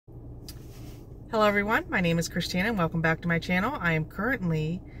Hello everyone, my name is Christina and welcome back to my channel. I am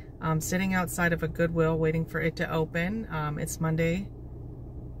currently sitting outside of a Goodwill waiting for it to open. It's Monday,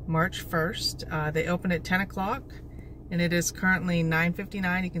 March 1st. They open at 10 o'clock and it is currently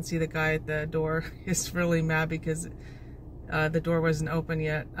 9:59. You can see the guy at the door is really mad because the door wasn't open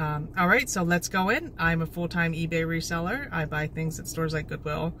yet. Alright, so let's go in. I'm a full-time eBay reseller. I buy things at stores like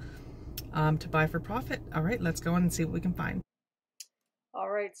Goodwill to buy for profit. Alright, let's go in and see what we can find.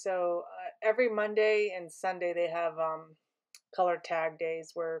 Alright, so every Monday and Sunday they have color tag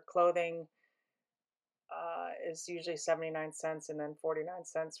days where clothing is usually 79 cents and then 49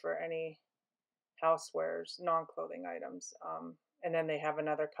 cents for any housewares, non-clothing items. And then they have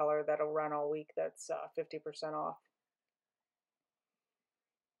another color that'll run all week that's 50% off.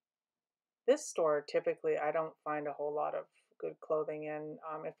 This store, typically, I don't find a whole lot of good clothing in.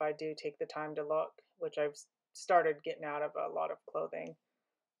 If I do take the time to look, which I've started getting out of a lot of clothing.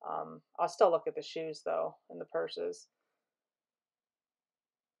 I'll still look at the shoes though and the purses.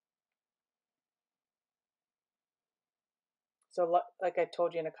 So like I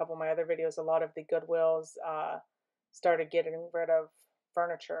told you in a couple of my other videos, a lot of the Goodwills started getting rid of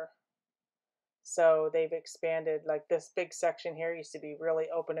furniture. So they've expanded, like this big section here used to be really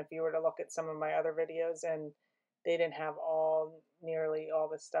open if you were to look at some of my other videos, and they didn't have nearly all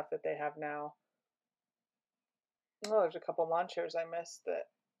the stuff that they have now. Oh, there's a couple lawn chairs I missed that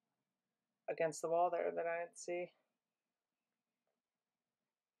against the wall there that I didn't see.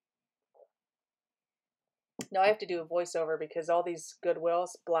 Now I have to do a voiceover because all these Goodwills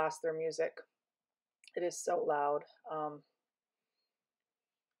blast their music. It is so loud.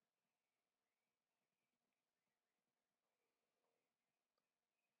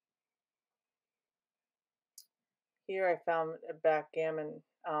 Here I found a backgammon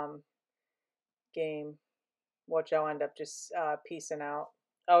game, which I'll end up just piecing out.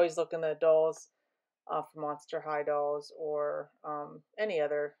 I always look in the dolls for Monster High dolls or any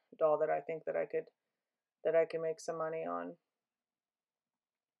other doll that I think that I could make some money on.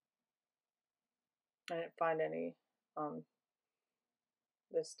 I didn't find any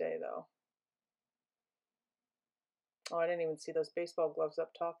this day though. Oh, I didn't even see those baseball gloves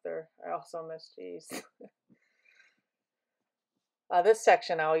up top there. I also missed these. This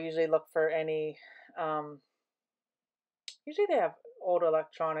section I'll usually look for any, usually they have old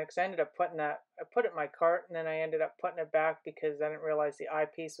electronics. I ended up I put it in my cart and then I ended up putting it back because I didn't realize the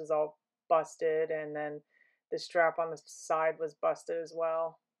eyepiece was all busted and then the strap on the side was busted as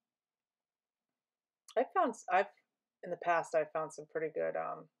well. In the past I've found some pretty good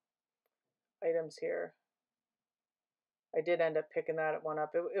items here. I did end up picking that one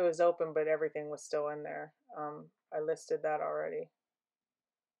up. It was open, but everything was still in there. I listed that already.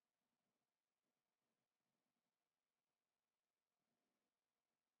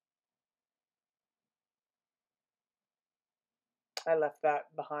 I left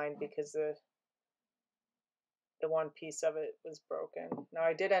that behind because the one piece of it was broken. Now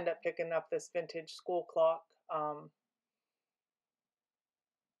I did end up picking up this vintage school clock. I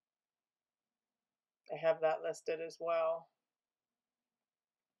have that listed as well.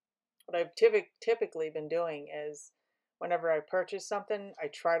 What I've typically been doing is whenever I purchase something, I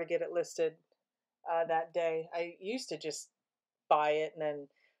try to get it listed that day. I used to just buy it and then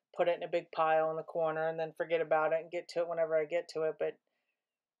put it in a big pile in the corner and then forget about it and get to it whenever I get to it. But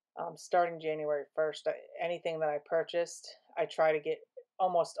starting January 1st, anything that I purchased, I try to get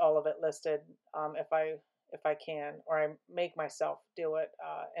almost all of it listed if I can, or I make myself do it.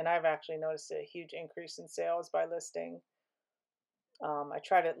 And I've actually noticed a huge increase in sales by listing. I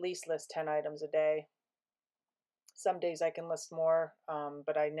try to at least list 10 items a day. Some days I can list more,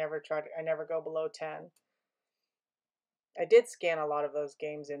 but I never go below 10. I did scan a lot of those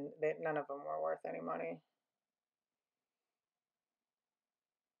games and none of them were worth any money.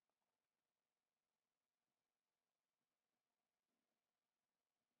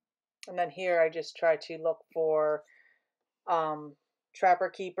 And then here I just try to look for Trapper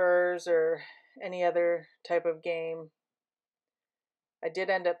Keepers or any other type of game. I did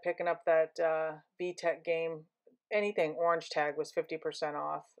end up picking up that VTech game. Anything orange tag was 50%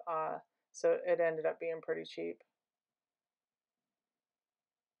 off, so it ended up being pretty cheap.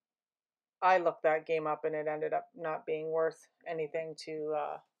 I looked that game up and it ended up not being worth anything to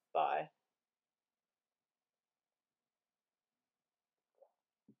buy.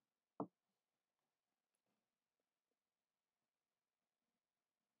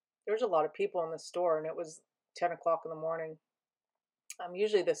 There's a lot of people in the store and it was 10 o'clock in the morning.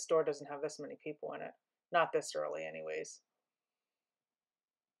 Usually this store doesn't have this many people in it. Not this early anyways.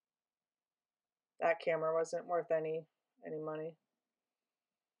 That camera wasn't worth any money.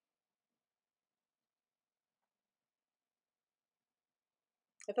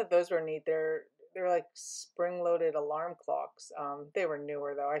 I thought those were neat. They're like spring-loaded alarm clocks. They were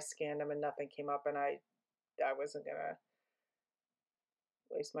newer though. I scanned them and nothing came up, and I wasn't gonna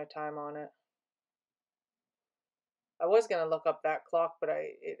waste my time on it. I was gonna look up that clock, but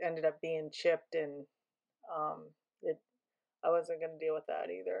it ended up being chipped, and um, it I wasn't gonna deal with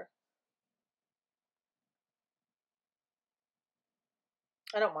that either.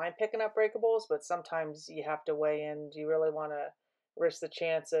 I don't mind picking up breakables, but sometimes you have to weigh in. Do you really want to risk the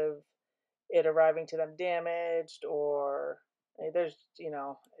chance of it arriving to them damaged, or there's,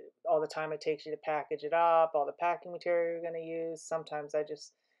 all the time it takes you to package it up, all the packing material you're going to use. Sometimes I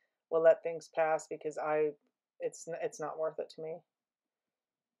just will let things pass because it's not worth it to me.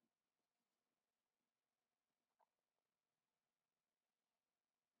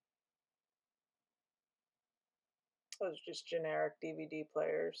 Those are just generic DVD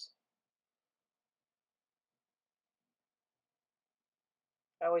players.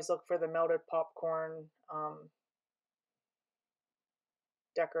 I always look for the melted popcorn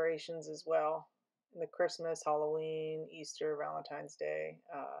decorations as well. The Christmas, Halloween, Easter, Valentine's Day.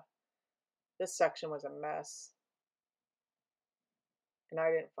 This section was a mess, and I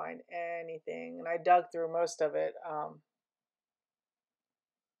didn't find anything. And I dug through most of it.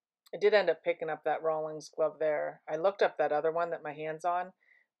 I did end up picking up that Rawlings glove there. I looked up that other one that my hand's on,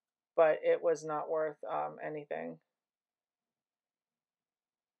 but it was not worth anything.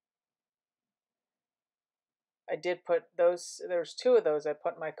 I did put those, there's two of those I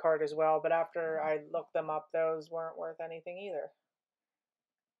put in my cart as well, but after I looked them up, those weren't worth anything either.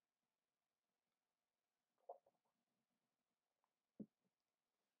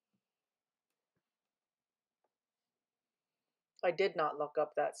 I did not look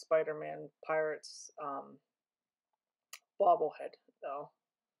up that Spider-Man Pirates bobblehead though.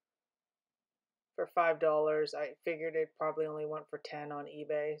 For $5, I figured it probably only went for 10 on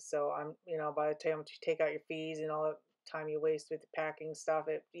eBay. So by the time you take out your fees and all the time you waste with the packing stuff,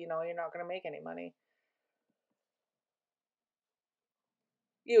 you're not going to make any money.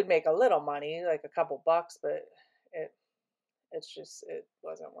 You would make a little money, like a couple bucks, but it it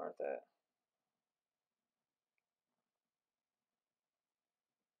wasn't worth it.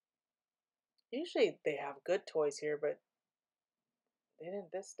 Usually they have good toys here, but they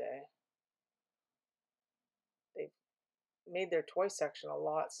didn't this day. They made their toy section a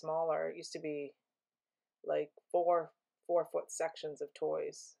lot smaller. It used to be like four-foot sections of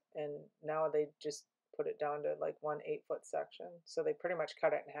toys, and now they just put it down to like one 8-foot section. So they pretty much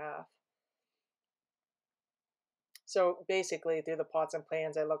cut it in half. So basically, through the pots and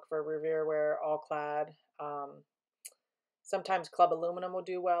pans, I look for Revereware, All Clad. Sometimes Club Aluminum will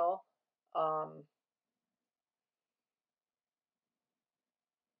do well.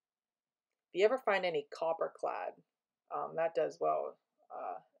 If you ever find any copper clad, that does well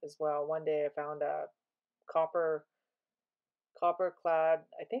as well. One day I found a copper clad.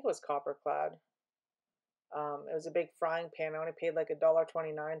 I think it was copper clad. It was a big frying pan. I only paid like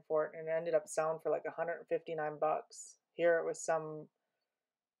 $1.29 for it, and it ended up selling for like 159 bucks. Here it was some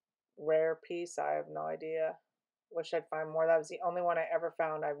rare piece. I have no idea. Wish I'd find more. That was the only one I ever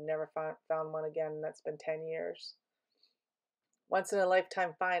found. I've never found one again. That's been 10 years. Once in a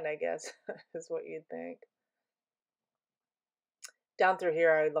lifetime find, I guess, is what you'd think. Down through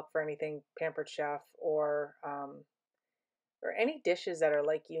here, I look for anything Pampered Chef or any dishes that are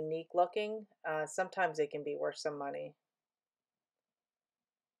like unique looking. Sometimes they can be worth some money.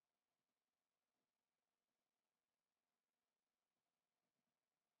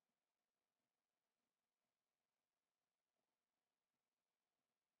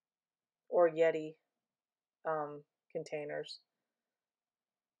 Or Yeti containers.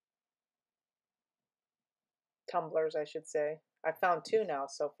 Tumblers, I should say. I found two now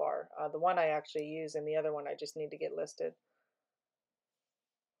so far. The one I actually use, and the other one I just need to get listed.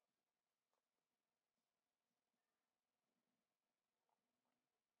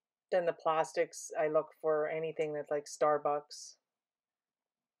 Then the plastics, I look for anything that's like Starbucks,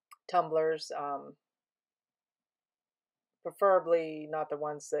 tumblers, preferably not the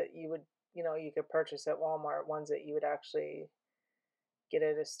ones that you could purchase at Walmart, ones that you would actually get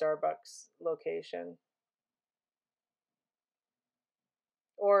at a Starbucks location.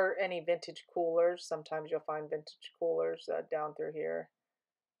 Or any vintage coolers. Sometimes you'll find vintage coolers down through here.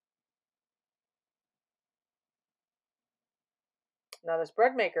 Now this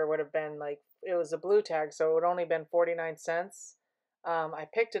bread maker would have been like, it was a blue tag, so it would only been 49 cents. I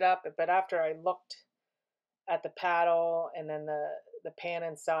picked it up, but after I looked at the paddle and then the pan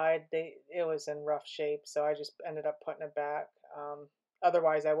inside, it was in rough shape, so I just ended up putting it back.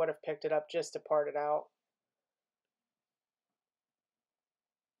 Otherwise, I would have picked it up just to part it out.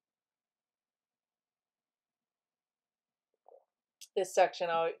 This section,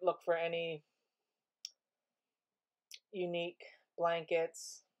 I'll look for any unique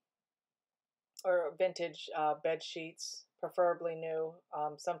blankets or vintage bed sheets, preferably new.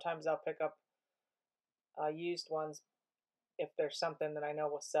 Sometimes I'll pick up used ones if there's something that I know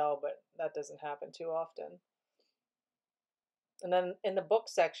will sell, but that doesn't happen too often. And then in the book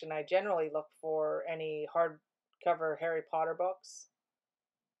section, I generally look for any hardcover Harry Potter books,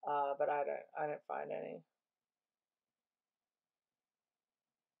 but I didn't find any.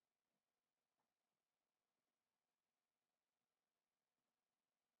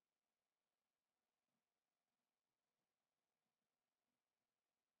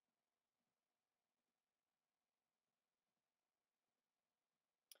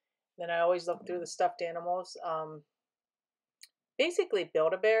 Then I always look through the stuffed animals. Basically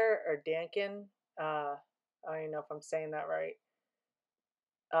Build-A-Bear or Dankin. I don't even know if I'm saying that right.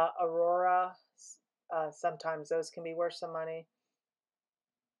 Aurora. Sometimes those can be worth some money.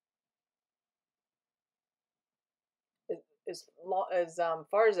 As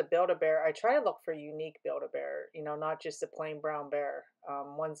far as a Build-A-Bear, I try to look for unique Build-A-Bear. You know, not just a plain brown bear.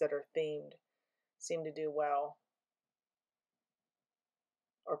 Ones that are themed seem to do well.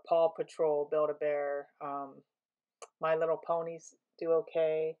 Or Paw Patrol Build-A-Bear. My Little Ponies do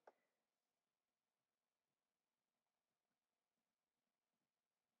okay.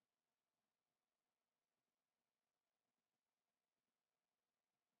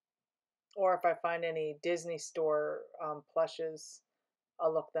 Or if I find any Disney store plushes,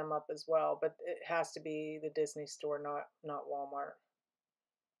 I'll look them up as well. But it has to be the Disney store, not Walmart.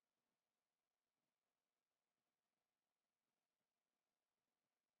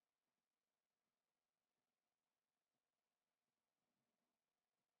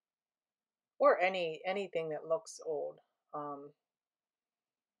 Or anything that looks old. Now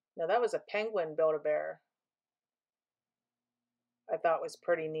that was a penguin Build-A-Bear. I thought was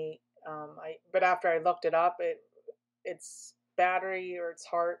pretty neat. But after I looked it up, its battery or its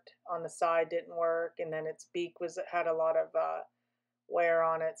heart on the side didn't work, and then its beak had a lot of wear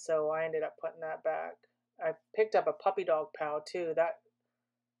on it, so I ended up putting that back. I picked up a puppy dog pal too.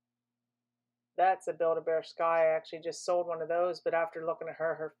 That's a Build-A-Bear Sky. I actually just sold one of those, but after looking at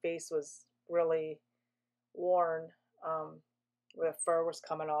her face was really worn. The fur was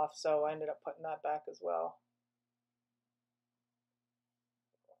coming off, so I ended up putting that back as well.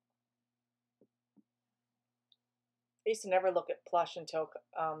 I used to never look at plush until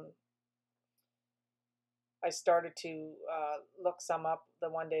I started to look some up. The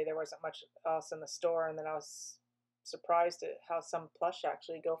one day there wasn't much else in the store, and then I was surprised at how some plush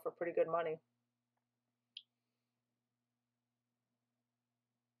actually go for pretty good money.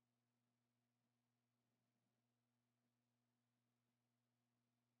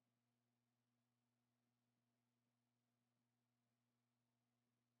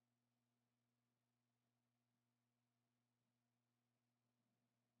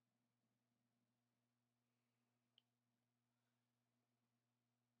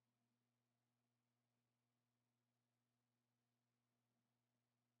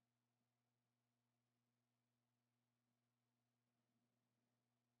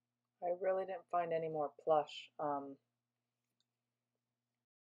 I really didn't find any more plush.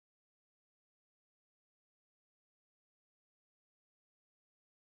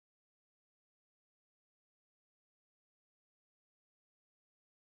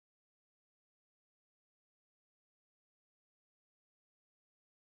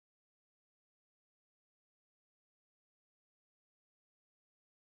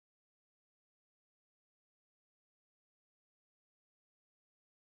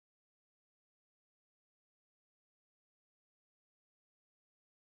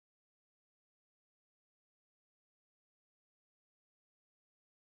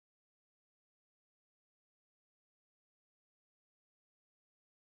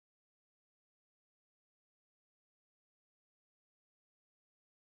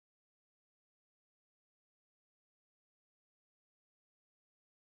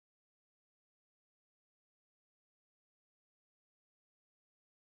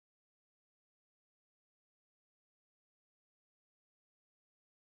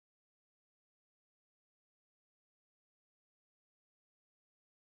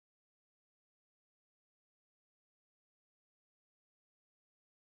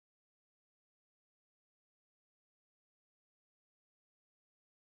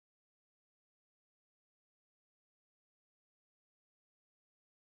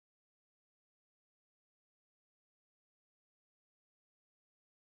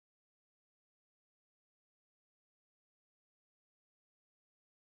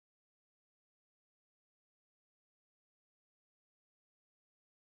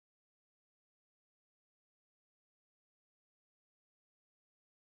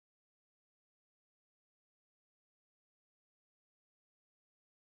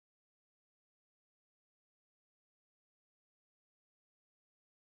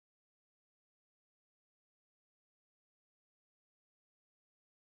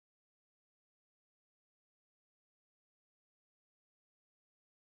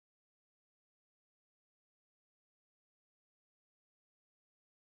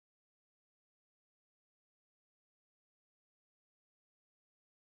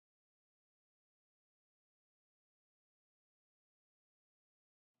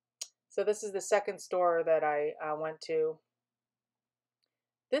 So this is the second store that I went to.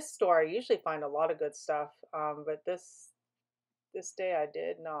 This store I usually find a lot of good stuff, but this day I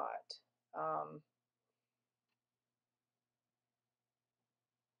did not. Um,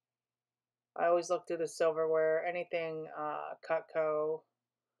 I always look through the silverware, anything Cutco,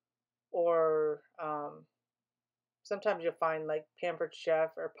 or sometimes you'll find like Pampered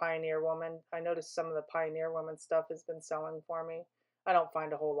Chef or Pioneer Woman. I noticed some of the Pioneer Woman stuff has been selling for me. I don't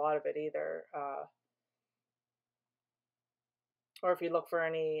find a whole lot of it either. Or if you look for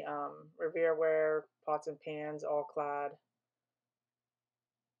any Revere ware, pots and pans, all clad.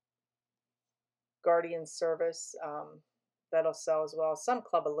 Guardian Service, that'll sell as well. Some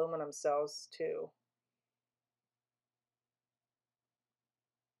Club Aluminum sells too.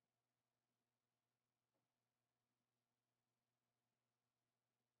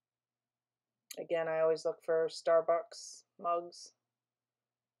 Again, I always look for Starbucks mugs,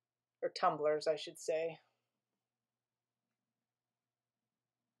 or tumblers, I should say.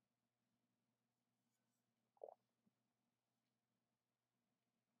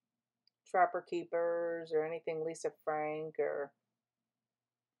 Trapper Keepers, or anything Lisa Frank, or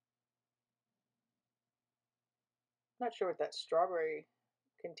not sure what that strawberry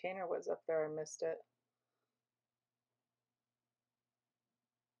container was up there. I missed it.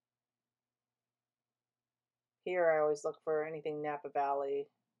 Here I always look for anything Napa Valley,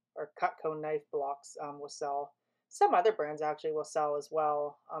 or Cutco knife blocks will sell. Some other brands actually will sell as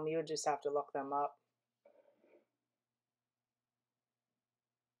well. You would just have to look them up.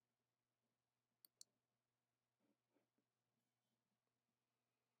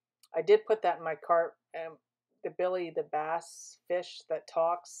 I did put that in my cart. The Billy the Bass fish that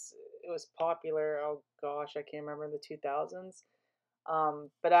talks, it was popular. Oh gosh, I can't remember, in the 2000s.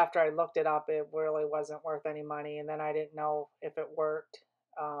 But after I looked it up, it really wasn't worth any money, and then I didn't know if it worked.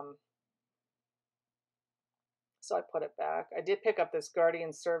 So I put it back. I did pick up this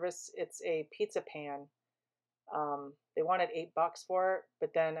Guardian Service. It's a pizza pan. They wanted $8 for it,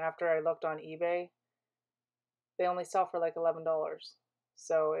 but then after I looked on eBay, they only sell for like $11.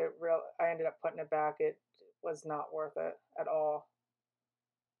 So I ended up putting it back. It was not worth it at all.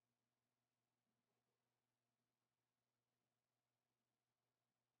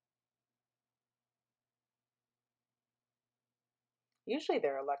 Usually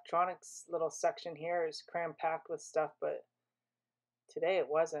their electronics little section here is cram packed with stuff, but today it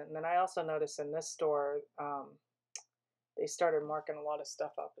wasn't. And then I also noticed in this store, they started marking a lot of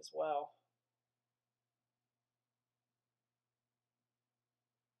stuff up as well.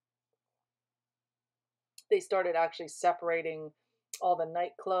 They started actually separating all the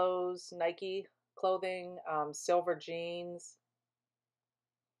night clothes, Nike clothing, silver jeans,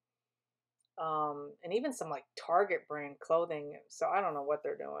 and even some like Target brand clothing. So I don't know what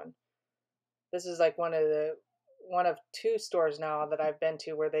they're doing. This is like one of two stores now that I've been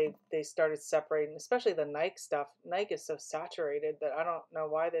to where they started separating, especially the Nike stuff. Nike is so saturated that I don't know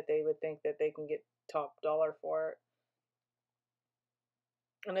why that they would think that they can get top dollar for it.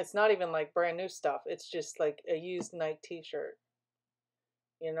 And it's not even like brand new stuff. It's just like a used Nike t-shirt.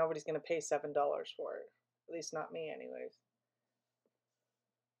 You know, nobody's going to pay $7 for it. At least not me anyways.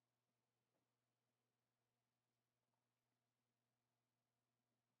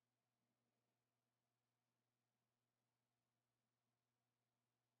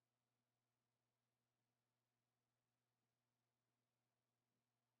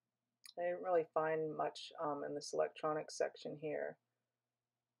 I didn't really find much in this electronics section here.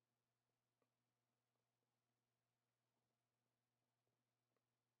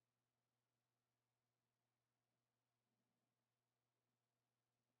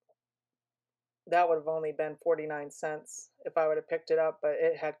 That would have only been 49 cents if I would have picked it up, but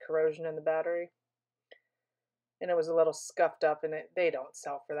it had corrosion in the battery. And it was a little scuffed up, and they don't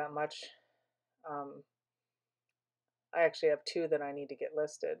sell for that much. Um, I actually have two that I need to get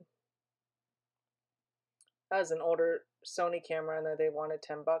listed. That was an older Sony camera, and they wanted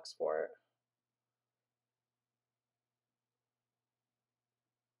 $10 for it.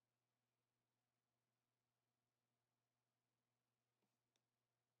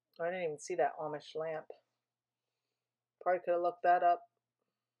 I didn't even see that Amish lamp. Probably could have looked that up.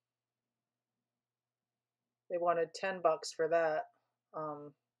 They wanted $10 for that.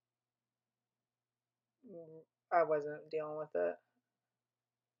 I wasn't dealing with it.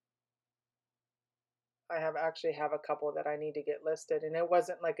 I actually have a couple that I need to get listed, and it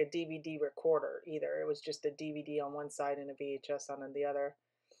wasn't like a DVD recorder either. It was just a DVD on one side and a VHS on the other.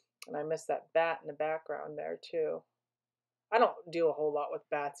 And I missed that bat in the background there too. I don't do a whole lot with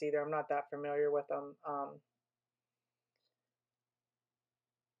bats either. I'm not that familiar with them.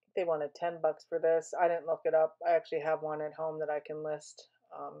 They wanted $10 for this. I didn't look it up. I actually have one at home that I can list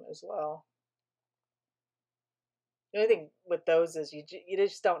as well. The only thing with those is you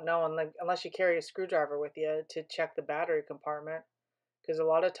just don't know unless you carry a screwdriver with you to check the battery compartment, because a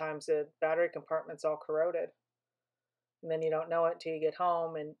lot of times the battery compartment's all corroded. And then you don't know it until you get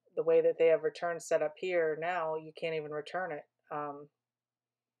home, and the way that they have returns set up here now, you can't even return it.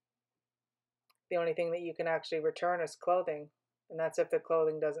 The only thing that you can actually return is clothing, and that's if the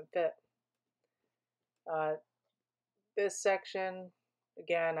clothing doesn't fit. This section,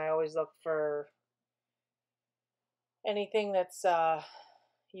 again, I always look for anything that's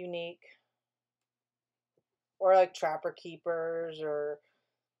unique, or like trapper keepers, or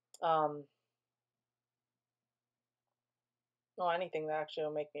well, anything that actually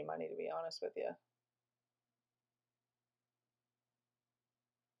will make me money, to be honest with you.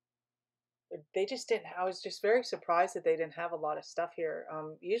 They just didn't. I was just very surprised that they didn't have a lot of stuff here.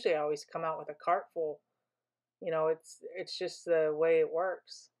 Usually I always come out with a cart full. You know, it's just the way it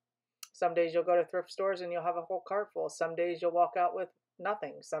works. Some days you'll go to thrift stores and you'll have a whole cart full. Some days you'll walk out with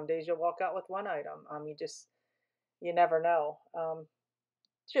nothing. Some days you'll walk out with one item. You never know.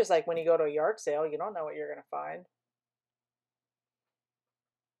 It's just like when you go to a yard sale, you don't know what you're going to find.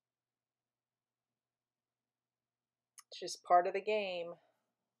 It's just part of the game.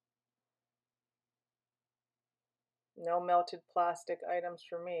 No melted plastic items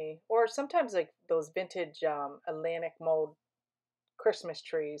for me. Or sometimes like those vintage Atlantic mold Christmas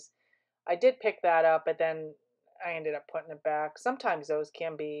trees. I did pick that up, but then I ended up putting it back. Sometimes those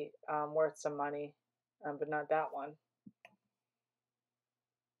can be worth some money, but not that one.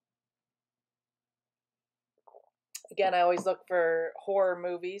 Again, I always look for horror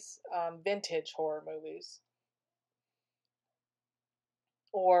movies, vintage horror movies.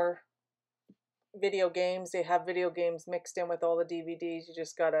 Or video games. They have video games mixed in with all the DVDs. You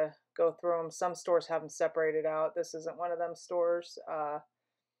just gotta go through them. Some stores have them separated out. This isn't one of them stores.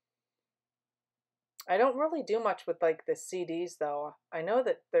 I don't really do much with like the CDs though. I know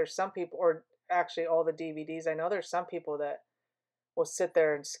that there's some people, or actually all the DVDs, I know there's some people that will sit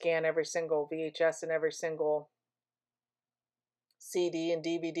there and scan every single VHS and every single CD and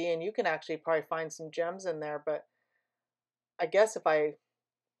DVD, and you can actually probably find some gems in there. But I guess if I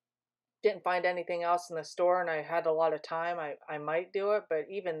didn't find anything else in the store and I had a lot of time, I might do it, but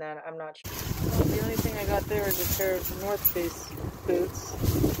even then, I'm not sure. Well, the only thing I got there is a pair of North Face boots.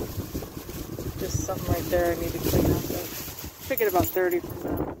 Just something right there I need to clean up. I figured about 30 for